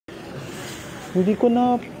Hindi ko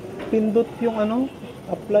na pindot yung ano,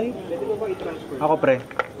 apply. Pwede mo ba i-transfer? Ako pre.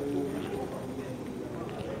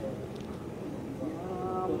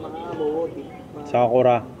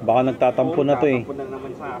 Sakura, baka nagtatampo na to eh. Tatampo na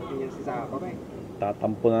naman sa akin yan si Sakura eh.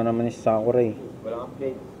 Tatampo na naman si Sakura eh. Walang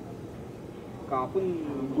update. Kapon,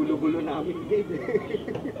 gulo-gulo namin game.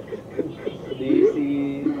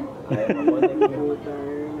 Daisy. Ayaw mo connect.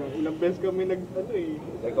 Ilang beses kami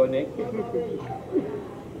Nag-connect.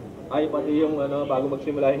 Ay, pati yung bago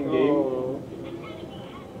magsimula yung game. Oo.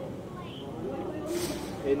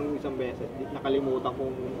 Eh, nung isang beses, nakalimutan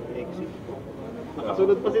kong exit.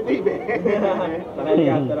 Nakasunod pa si Dave eh.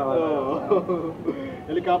 Naka-helicopter ako. Oo.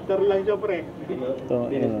 Helicopter lang siya pre.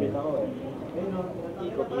 Dinismit ako eh.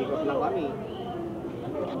 Ikot-ikot lang kami.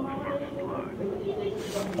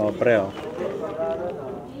 Oh pre oh.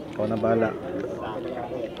 Ikaw na bahala.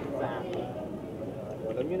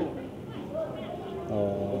 Alam nyo na.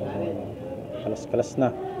 Oh, kalas-kalas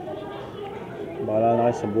na. Bahala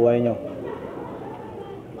na kayo sa buhay nyo.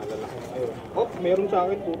 Malalaki na kayo. Oh, meron sa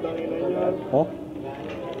akin. Putang ina yan. Oh?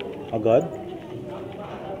 Agad?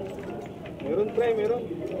 Meron pre, meron.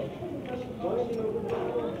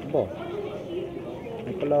 Ba?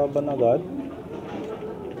 May kalaban agad?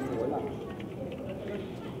 Wala.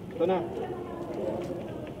 Ito na.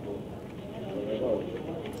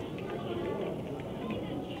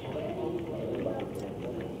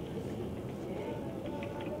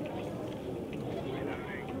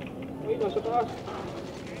 Uy, nasa taas.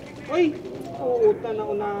 Uy! Puta,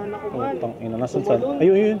 naunahan ako man. Putang ina, nasan saan?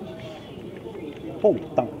 Ayun, ayun.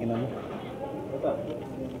 Putang ina mo. Ito.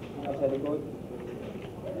 Ay, sa likod.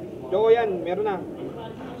 Joko yan, meron na.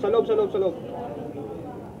 Sa loob, sa loob, sa loob.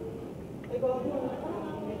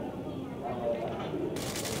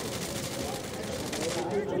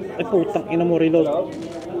 Ay putang ina mo, reload.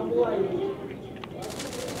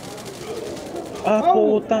 Ah,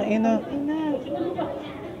 putang ina.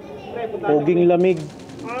 Pre, punta. Poging lamig.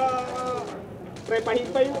 Pre,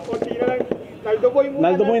 pahintay. Konti na lang. Naldo boy muna.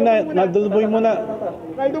 Naldo boy na, Naldo boy muna.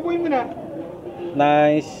 Naldo boy muna.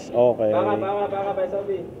 Nice. Okay. Baka,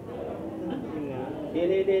 Sabi.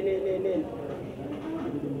 Lil.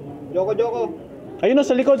 Joko. Ayun o,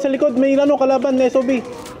 sa likod. May kalaban na SOB.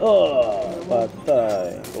 Oh,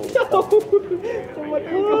 patay.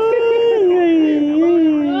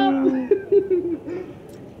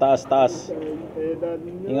 Taas.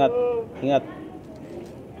 Ingat.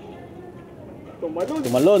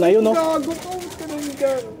 Tumalon, ayun o. Gago ko, tanong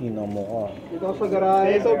dyan. Ina mo ka. Dito ako sa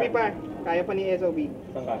garahe. SOB pa. Kaya pa ni SOB.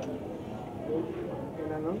 Saan ka?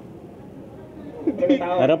 Ano?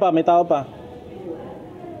 Meron pa, may tao pa.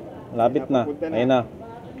 Lapit na. Ayun na.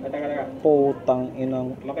 Taga. Putang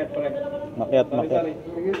inang. Makiat pa rin. Makiat.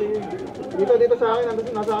 Sige. Dito sa akin.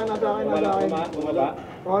 Nasa akin. Bumaba.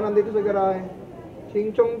 Oo, nandito sa garahe.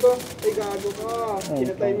 Ching-chong to. Ay, gago ka.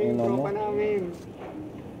 Kinatay mo yung ina mo. tropa namin.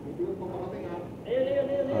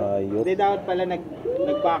 Ayot. Hindi, dapat pala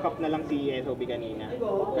nag-back up na lang si SOB kanina.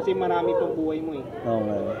 Kasi marami pang buhay mo eh. Oo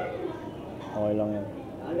nga. Okay lang yan.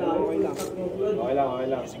 Okay lang.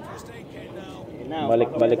 Ayun na,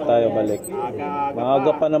 Balik tayo. Aga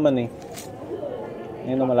Maaga pa naman eh.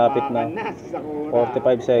 Ngayon na malapit na. si Sakura.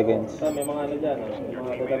 45 seconds. May mga dyan. May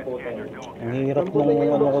mga dadamputan. Ang hirap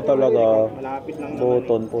nung ko talaga. Malapit lang naman.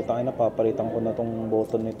 Button. Putang ina, papalitan ko na tong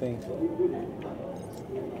button nito eh.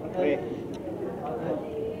 Okay.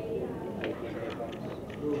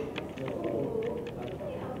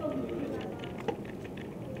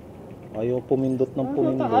 Ayaw pumindot ng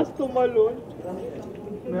pumindot. Taas tumalon.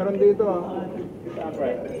 Meron dito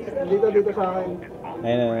Dito sa akin.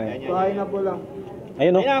 Ayun. Bahay na po lang.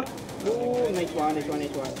 Ayun o. Nice one.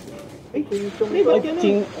 Ay, ching-chong.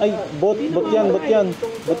 Ay, bot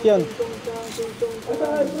yan.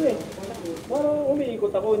 Parang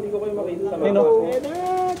umiikot ako, hindi ko kayo makita sa Ayun o.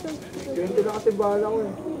 Ganito na kasi bala ko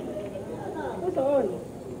eh. Saan?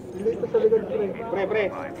 Dito sa likod pre.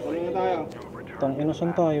 Tuloy na tayo. Tang inusan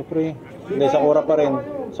tayo, pre. Hindi, Sakura pa rin.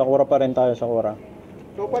 Sakura pa rin tayo, Sakura.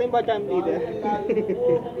 So pa rin ba champ leader?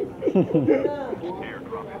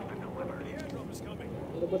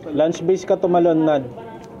 Lunch base ka tumalon, Nad.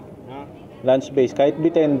 Ha? Lunch base. Kahit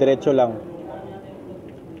bitin, diretso lang.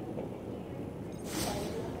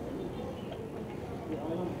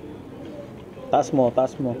 Taas mo.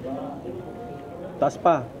 Taas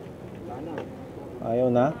pa. Ayaw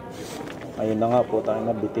na. Ayun na nga, puta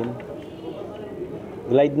na, bitin.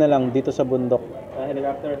 Glide na lang dito sa bundok.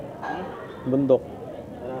 Helicopter. Bundok.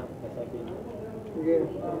 Nasabi. Sige,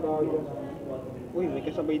 uy, may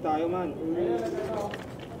kasabay tayo man.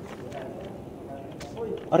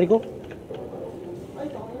 Arigo.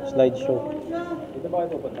 Slideshow. Dito ba kayo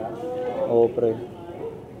pupunta? Oo, pre.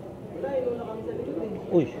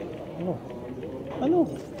 Uy, ano? Ano?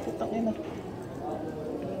 Putang ina.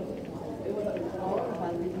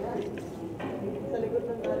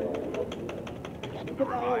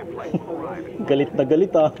 Galit na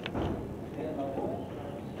galit ah.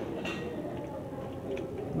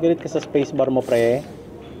 Galit ka sa spacebar mo, pre.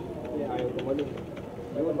 Ayaw tumalon.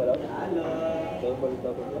 Ayun ba lang? Double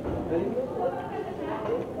double.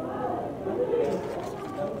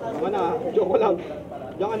 Diyan ka na. Joke lang.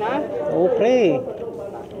 Diyan ka na. Oo, pre.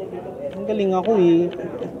 Ang galing ako eh.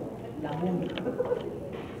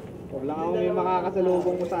 Huwag lang ako may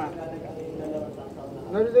makakasalubong mo sa...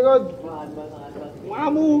 Nasa likod! Mukha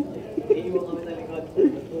mo!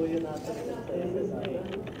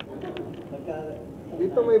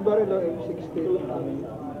 Dito may baril o M16.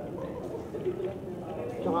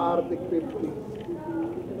 Tsaka Arctic 50.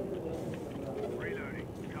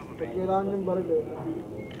 Pag kailangan yung baril eh.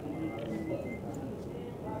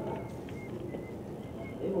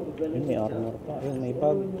 Ayun, may armor pa. Ayun, may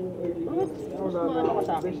bag. Wala na ka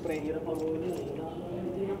sa akin, pre.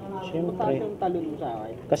 Siyempre. yung talon mo sa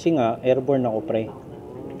akin. Kasi nga, airborne ako, pre.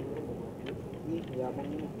 Yaman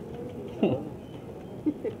mo.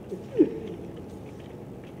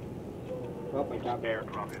 Oh, may chopper.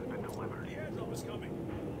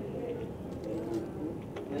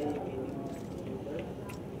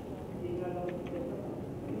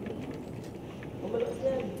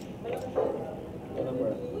 Ito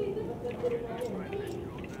number.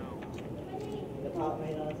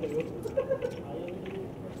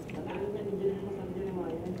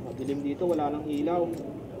 Madilim dito, wala nang ilaw.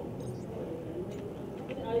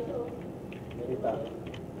 Merita.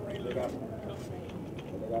 Helicopter.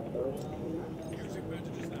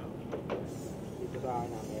 Dito sa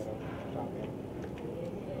akin meron chopper.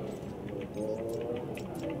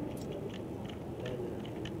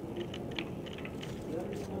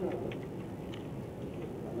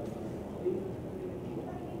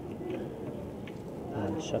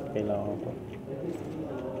 Shot kailangan ko.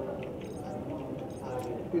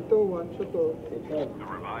 Dito, one shot to. Ito.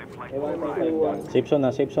 Ewan ko yung Safe zone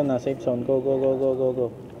na, safe zone na, safe zone. Go, go, go, go, go, go.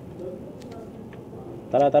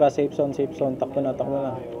 Tara, tara, safe zone, safe zone. Takbo na, takbo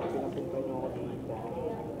na.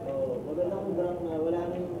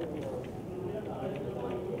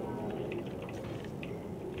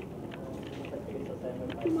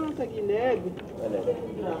 Ito mga sa gilid.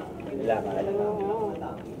 Kailangan. Oo.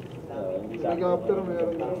 Hindi sa akin. Helicopter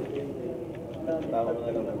meron na. Tama na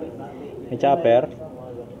lang. May chopper.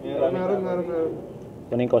 Meron.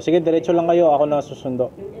 Kunin ko. Sige, diretso lang kayo. Ako na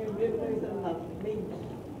susundo.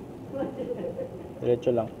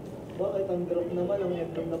 Diretso lang. Bakit ang drop naman, ang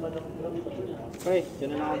emblem naman ang drop? Okay, dyan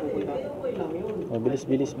na lang ako pupunta. Okay lang yun. Oh, bilis,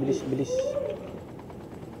 bilis, bilis, bilis.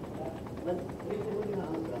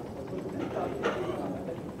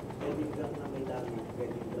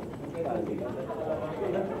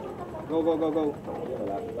 Go, go, go, go.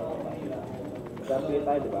 Dami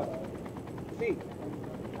tayo, di ba? See.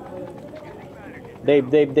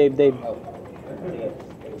 Dave, Dave, Dave, Dave. Oh. Sige.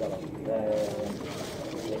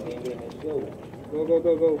 Let's go. Go, go,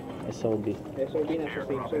 go, go. SOB. SOB na sa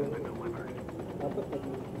safe zone.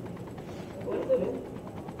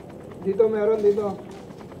 Dito meron, dito.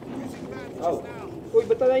 Oh. Uy,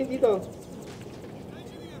 ba't tayo dito?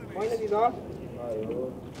 Okay na dito?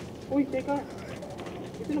 Ayun. Uy, teka.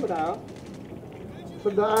 Dito na ba tayo? Sa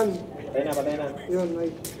daan. Patay na. Yun,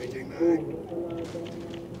 nice. Boom.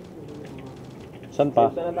 Saan pa?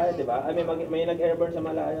 Saan na tayo, di ba? Ay, may nag-airborne sa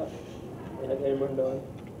malayo. May nag-airborne doon.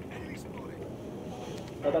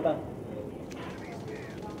 Tata.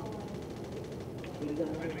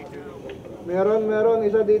 Meron.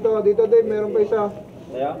 Isa dito. Dito, Dave. Meron pa isa.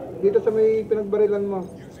 Kaya? Dito sa may pinagbarilan mo.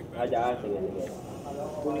 Ah, dyan. Sige.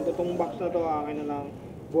 Kunin ko tong box na to. Akin na lang.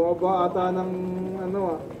 Buwaba ata ng ano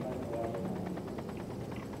ah.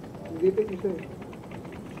 Dito isa eh.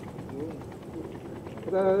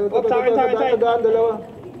 Ito, sa daan, dalawa.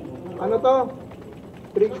 Ano to?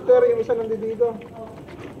 Trickster, yung isa nandito dito.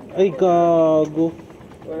 Ay, gago.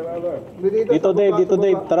 Where? Dito, Dave. Dito,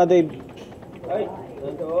 Dave. Tara, Dave. Ay,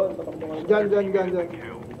 nandoon. Patakbo nga. Diyan.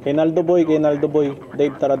 Kay Naldo Boy, kay Naldo Boy.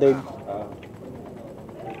 Dave, tara, Dave. Ah.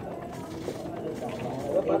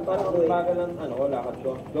 Parang ang bagal ng ano, lakad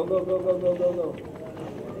ko. Go.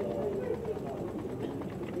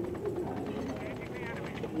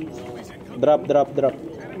 Drop.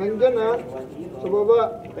 Nandyan ha. Sa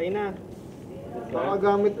baba. Tayo na.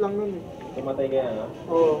 Nakagamit lang nun eh. Tumatay kaya, no?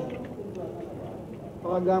 Oo.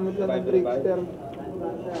 Nakagamit lang ng trickster.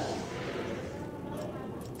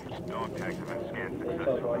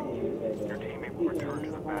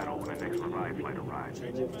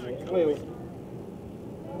 Ngayon.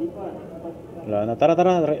 Wala na. Tara,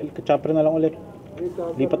 tara. Chopper na lang ulit.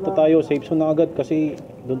 Lipat na tayo. Safe zone na agad kasi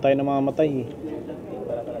doon tayo namamatay.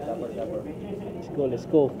 Let's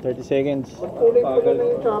go. 30 seconds. Ulit ko na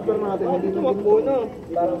yung chopper natin. Hindi tumakbo na.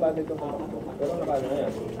 Parang bagay ko pa. Pero nakano na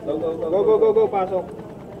yan. Go, go, go. Go, go, go, go. Pasok.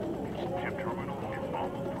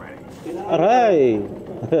 Aray!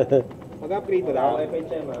 Mag-upgrade ko Wala lang. akong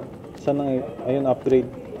FHM ha. Saan na ngayon? Ayun, upgrade.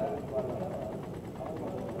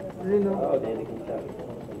 Ayun o. Oo, delicate siya.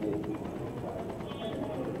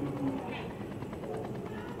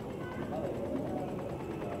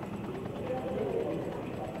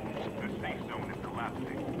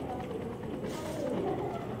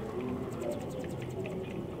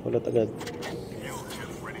 Ulat agad.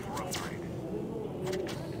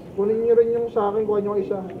 Kunin nyo rin yung sa akin. Kuha nyo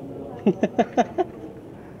isa.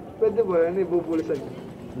 Pwede ba yan? Ibubulisan nyo.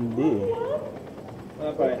 Hindi.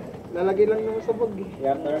 Ano pa rin? Lalagay lang naman sa bag.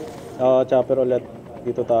 Reactor? Oo, chopper ulit.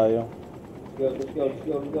 Dito tayo. Let's go, let's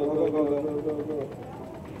go, let's go, Go, go, go, go, go, go.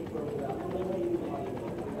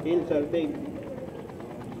 Heal, salting.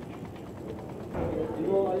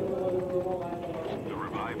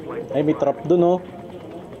 Ay, may trap dun, oh.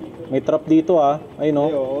 May trap dito, ah. Ayun, oh.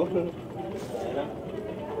 Ayo.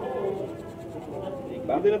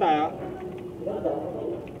 Dito na tayo.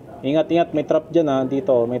 Ingat, ingat. May trap dyan, ah.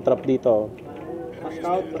 Dito. May trap dito.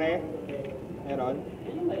 Pa-scout, pre. Meron.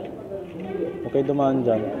 Okay, dumaan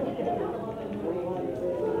dyan.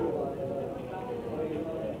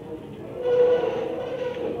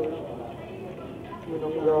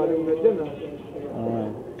 Minang galing na dyan, ah. Okay.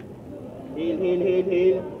 Heal, heal, heal,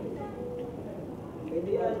 heal.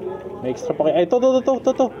 May extra pa kayo. Ay, to. Okay,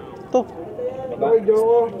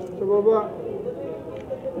 Joko. Sa baba.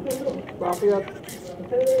 Pakyat.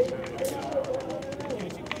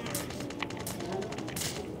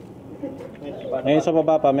 Ngayon sa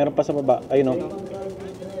baba pa. Meron pa sa baba. Ayun, oh.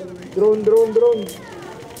 Drone, drone, drone.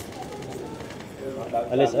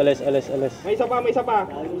 Alis. May isa pa, may isa pa.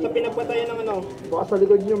 Sa pinagpatayan ng ano. Baka sa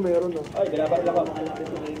likod nyo meron, ah. Ay, binabaril ako.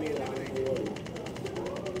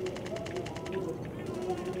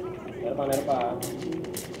 Meron pa ha.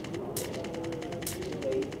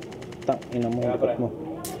 Tang, ina mo. Likot mo.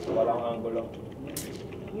 Wala akong angulo.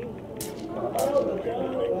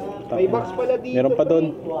 May box pala dito. Meron pa doon.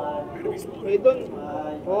 May doon.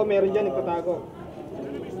 Oo, meron dyan. Nagpatago.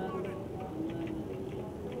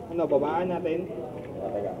 Ano, babaan natin?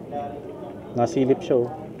 Nasilip siya, oh.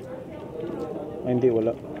 Ay, hindi.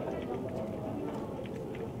 Wala.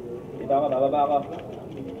 Dito ako, bababa ako.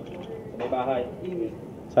 Sa may bahay.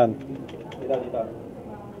 Saan? Dito.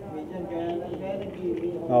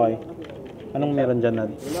 Okay. Anong meron dyan,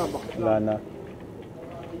 Nad? Wala, box Wala na.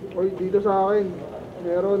 Oy, dito sa akin.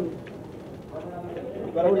 Meron.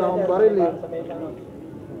 Wala akong baril, eh. Sa may ano.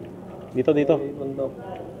 Dito. May bundok.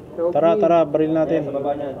 Help me. Tara. Baril Ayan, natin. sa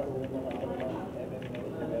baba niyan.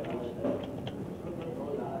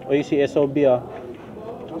 Oy, si SOB, ah.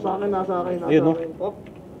 Nasa akin. Ayun, no? Oh.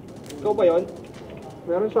 Ikaw ba yun?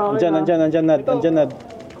 Meron sa akin, Andyan, Nad. Ito. Andyan, Nad.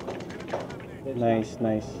 Nice.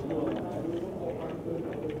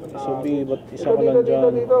 SOB, ba't isa ka lang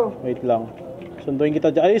dyan? Dito. Wait lang. Sunduin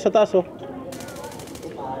kita dyan. Ay, sa taas, oh.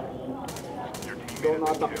 Doon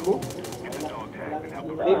nakatakbo.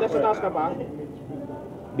 Dito sa taas ka pa?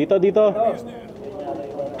 Dito.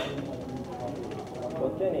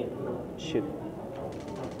 Bot yan eh. Shit.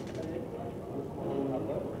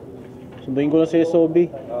 Sunduin ko lang si SOB.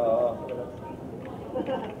 Oo.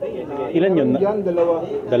 Ilan yun? Yan, dalawa.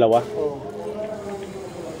 Dalawa? Oh.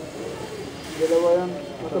 Dalawa yan.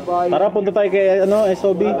 Nasa bahay. Tara, punta tayo kay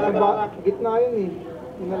SOB. Gitna yun, eh.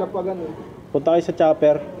 Inalapagan, eh. Punta kayo sa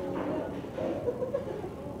chopper.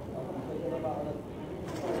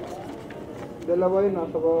 Dalawa yun,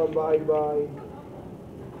 nasa bahay-bahay.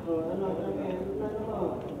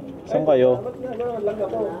 Saan kayo?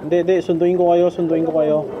 Hindi. Sunduin ko kayo. Saan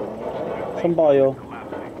ba kayo?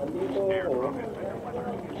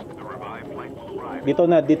 Dito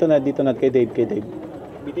na. Kay Dave. Bitin.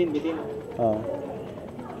 Oo.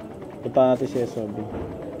 Punta natin si SOB.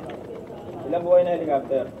 Ilang buhay na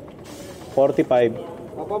helicopter? 45.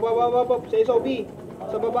 Pop. Sa SOB.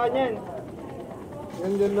 Sa baba niyan.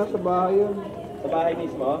 Yan dyan na sa bahay yun. Sa bahay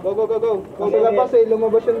mismo? Go. Kung labas eh,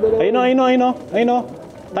 lumabas yung dalawa. Ayun o.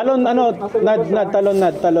 Talon,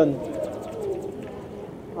 Nad, talon.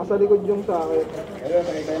 Nasa likod yung sa akin. Ayun,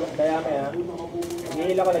 kaya may ha.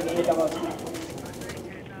 Nag-heal ako.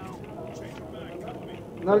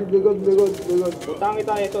 Nal, ligod. Utang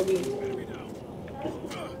kita SOB.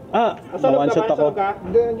 Ah, Nasa loob na-one ka shot ba? ako. Nasa loob ka?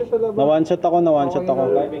 Hindi, nandiyan sa labas. Na-one shot ako, na-one shot ako.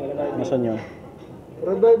 Reviving, reviving. Nasaan yun?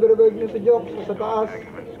 Revive niyo si Jok. Sa taas.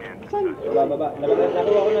 Saan? Baba.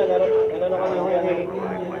 Nakuha ko na. Ano ka na?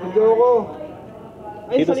 Si Joko.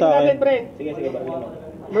 Ay, Dito sa sa akin. natin, pre. Sige, barangay mo.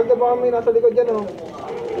 Magda ba kami nasa likod dyan, oh?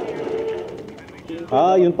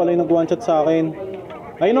 Ah, yun pala yung nag-one shot sa akin.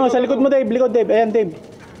 Ayun o, sa likod mo Dave, likod Dave. Ayan Dave.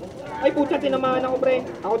 Ay, pucha, tinamaan ako, pre.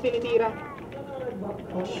 Ako tinitira.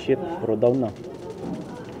 Shit, puro down na.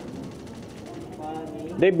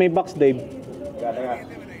 Dave, may box Dave. Teka.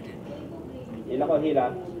 Hila ko, hila.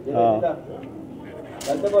 Ah. Dito.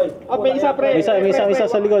 Dalto boy. Ah, may isa, pre. May isa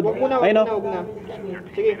sa likod. Huwag muna, Ayun, oh. huwag na.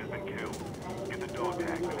 Sige.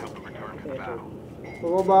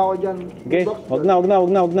 Bumaba ako dyan. Okay, wag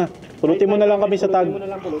na. Pulutin mo na lang kami sa tag.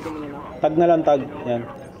 Pulutin mo na lang. Tag na lang, tag. Yan.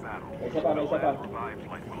 May isa pa.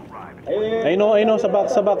 Ayun o, sa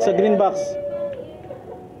box, sa green box.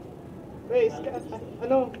 Pre,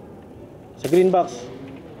 ano? Sa green box.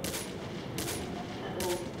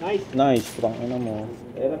 Nice. Nice, putang ina mo.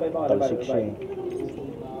 Talsik siya eh.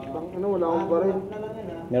 Ano, wala akong baril.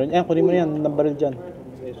 Meron, kunin mo yan, nabaril dyan.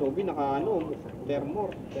 Eh, Sobi, thermor.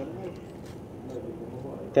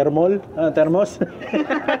 Thermol? Ah, thermos?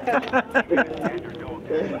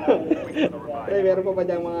 Pre, meron pa ba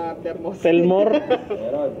diyang mga thermos? Telmor?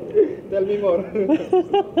 Meron. Tell me more.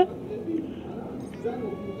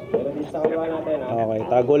 Meron dito sa kaliwa natin. Okay,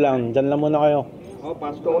 tago lang. Dyan lang muna kayo. Oh,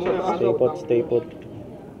 pasok ko na. Stay put.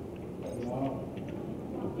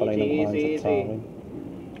 Pala yung nag-handset sa akin.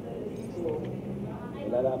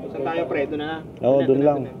 Saan tayo, pre? Doon na. Oo, dun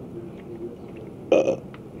lang.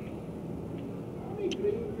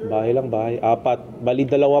 Bahay lang, bahay. 4. Bali,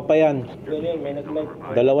 2 pa yan. Yun, may nag-light.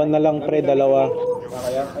 2 na lang, pre, 2.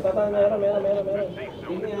 Kaya?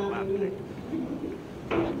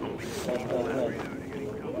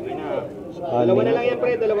 Meron. Dalawa na lang yan,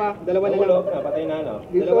 pre. Dalawa na lang. Patay na, no?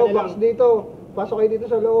 Dito, Dalawa na box lang. dito. Pasok kayo dito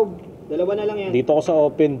sa loob. Dalawa na lang yan. Dito ko sa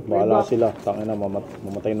open. Bahala May box. sila. Tangina,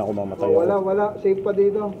 mamatay na ako, mamatay Wala. ako. Safe pa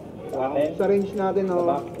dito. Atin. Sa range natin, oh.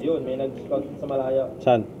 Baba. Yun, may nag-scout sa malayo.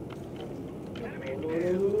 Saan?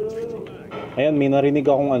 Ayan, may narinig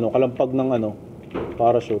akong kalampag ng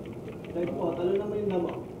parachute. Dahil po, talo naman yung damo.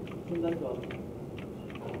 Sundan ko.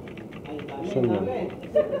 Saan yun?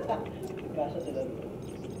 Kasa sila.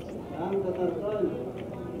 Ang tatartol.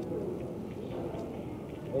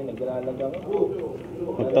 Ay, naglalag ako.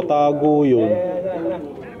 Magtatago yun. Ayan.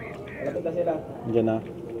 Malapit na sila. Diyan na.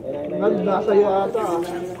 Nag, nasa iyo ata, ah.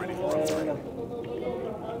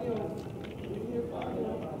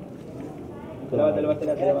 Dalawa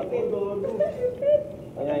sila.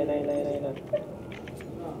 Ayan.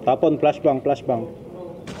 Tapon, flashbang.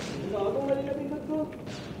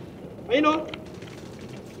 Ayun o.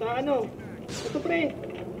 Sa ano? Ito, pre.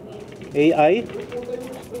 AI?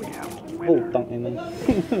 Oh, tangina.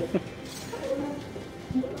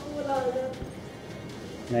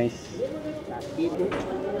 Nice.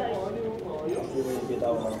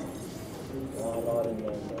 Bitaw mo. Ano ka rin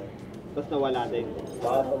yan. Tapos nawala din.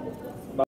 Baka